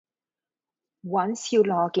Once you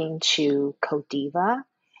log into Codiva,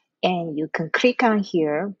 and you can click on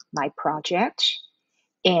here, My Project,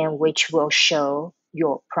 and which will show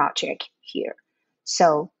your project here.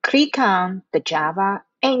 So click on the Java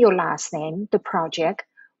and your last name, the project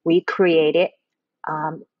we created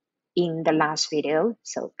in the last video.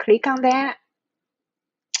 So click on that,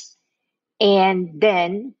 and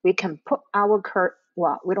then we can put our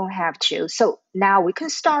well, we don't have to. So now we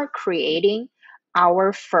can start creating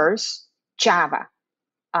our first Java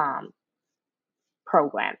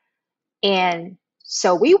program. And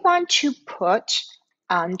so we want to put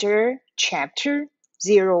under chapter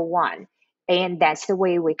 01, and that's the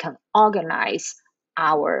way we can organize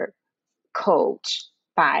our code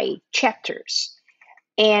by chapters.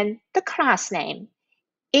 And the class name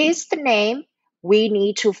is the name. We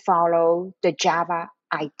need to follow the Java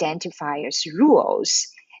identifiers rules.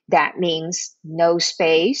 That means no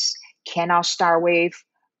space, cannot start with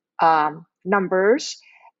numbers.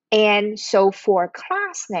 And so for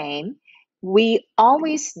class name, we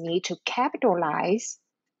always need to capitalize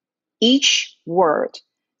each word.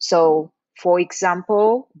 So for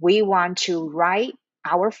example, we want to write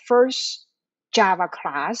our first Java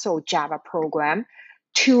class or Java program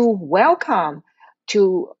to welcome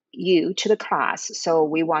to you to the class. So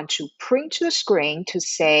we want to print to the screen to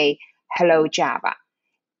say, hello Java.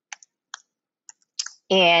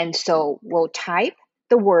 And so we'll type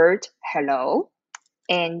the word hello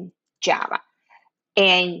and Java.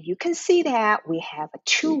 And you can see that we have a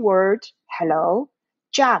two-word hello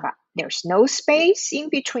Java. There's no space in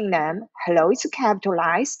between them. Hello is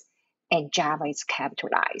capitalized and Java is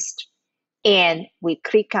capitalized. And we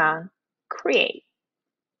click on create.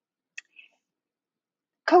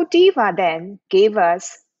 Codiva then gave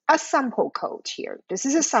us a sample code here. This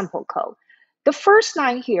is a sample code. The first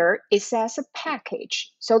line here, it says a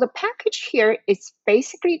package. So the package here is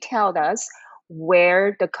basically tells us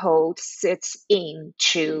where the code sits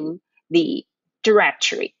into the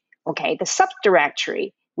directory, okay, the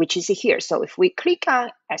subdirectory, which is here. So if we click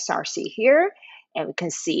on src here, and we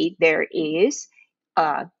can see there is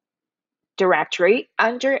a directory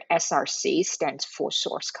under src, stands for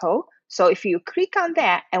source code. So if you click on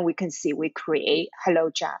that, and we can see we create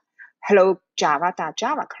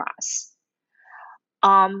HelloJava.java class.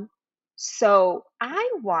 So I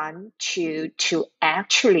want to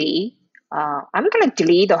actually, I'm going to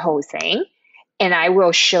delete the whole thing, and I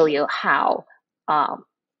will show you how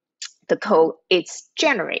the code is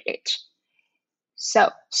generated. So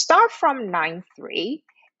start from line 3,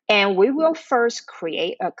 and we will first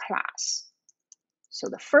create a class. So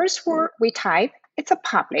the first word we type, it's a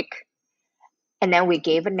public, and then we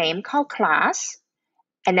give a name called class,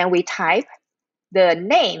 and then we type the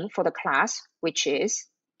name for the class, which is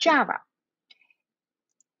Java.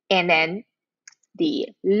 And then the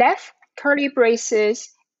left curly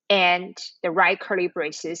braces and the right curly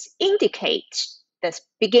braces indicate the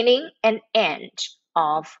beginning and end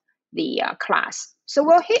of the class. So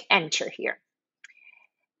we'll hit enter here.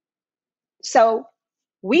 So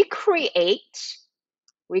we created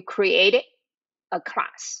a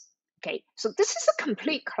class. Okay, so this is a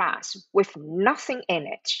complete class with nothing in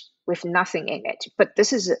it, but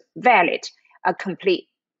this is valid, a complete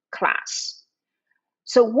class.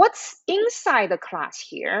 So what's inside the class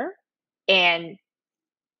here? And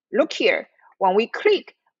look here, when we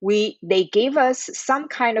click, they gave us some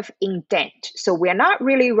kind of indent. So we're not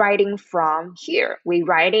really writing from here. We're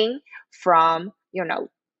writing from,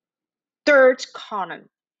 third column.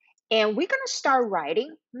 And we're going to start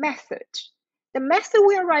writing method. The method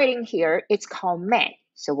we're writing here, it's called main.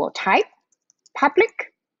 So we'll type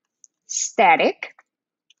public static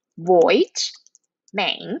void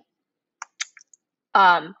main.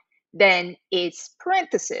 Then it's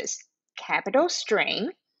parenthesis, capital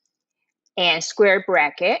string, and square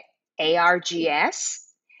bracket, args.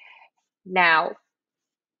 Now,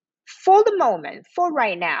 for the moment, for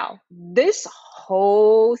right now, this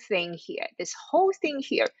whole thing here,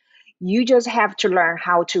 you just have to learn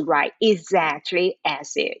how to write exactly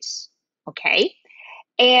as is, okay?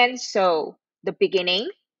 And so the beginning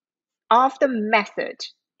of the method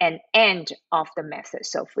and end of the method.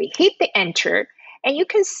 So if we hit the enter, and you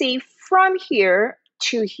can see from here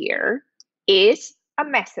to here is a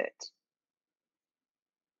method.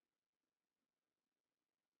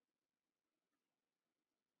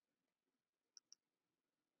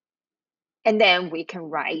 And then we can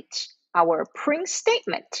write our print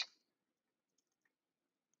statement.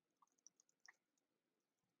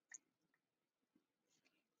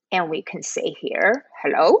 And we can say here,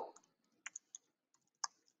 hello,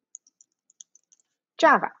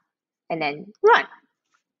 Java, and then run.